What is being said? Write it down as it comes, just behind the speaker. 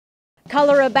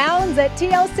Color abounds at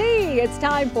TLC. It's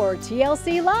time for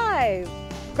TLC Live.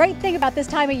 Great thing about this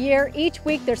time of year, each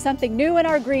week there's something new in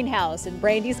our greenhouse, and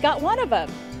Brandy's got one of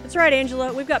them. That's right,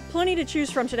 Angela. We've got plenty to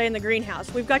choose from today in the greenhouse.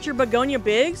 We've got your begonia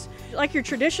bigs, like your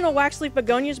traditional wax leaf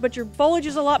begonias, but your foliage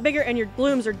is a lot bigger and your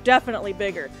blooms are definitely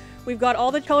bigger. We've got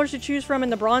all the colors to choose from in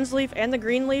the bronze leaf and the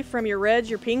green leaf, from your reds,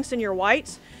 your pinks, and your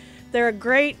whites. They're a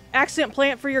great accent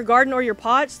plant for your garden or your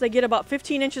pots. They get about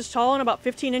 15 inches tall and about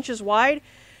 15 inches wide.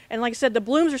 And like I said, the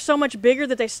blooms are so much bigger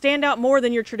that they stand out more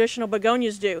than your traditional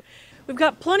begonias do. We've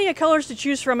got plenty of colors to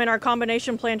choose from in our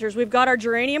combination planters. We've got our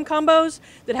geranium combos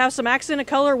that have some accent of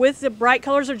color with the bright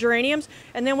colors of geraniums.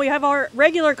 And then we have our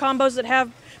regular combos that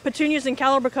have petunias and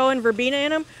calibrachoa and verbena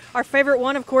in them. Our favorite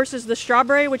one, of course, is the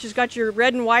strawberry, which has got your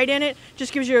red and white in it.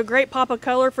 Just gives you a great pop of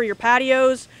color for your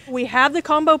patios. We have the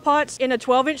combo pots in a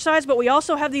 12-inch size, but we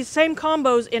also have these same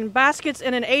combos in baskets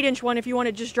and an 8-inch one if you want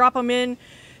to just drop them in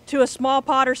to a small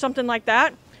pot or something like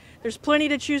that. There's plenty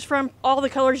to choose from, all the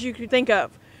colors you could think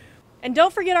of. And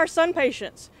don't forget our sun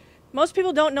patience. Most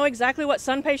people don't know exactly what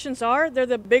sun patience are. They're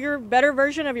the bigger, better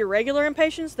version of your regular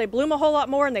impatiens. They bloom a whole lot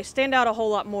more and they stand out a whole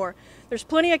lot more. There's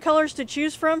plenty of colors to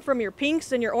choose from your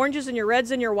pinks and your oranges and your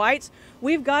reds and your whites.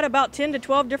 We've got about 10 to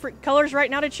 12 different colors right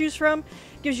now to choose from.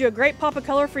 Gives you a great pop of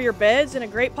color for your beds and a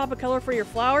great pop of color for your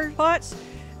flower pots.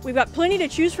 We've got plenty to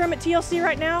choose from at TLC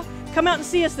right now. Come out and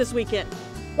see us this weekend.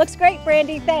 Looks great,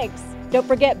 Brandy. Thanks. Don't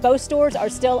forget, both stores are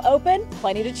still open.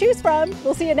 Plenty to choose from.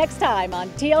 We'll see you next time on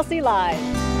TLC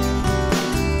Live.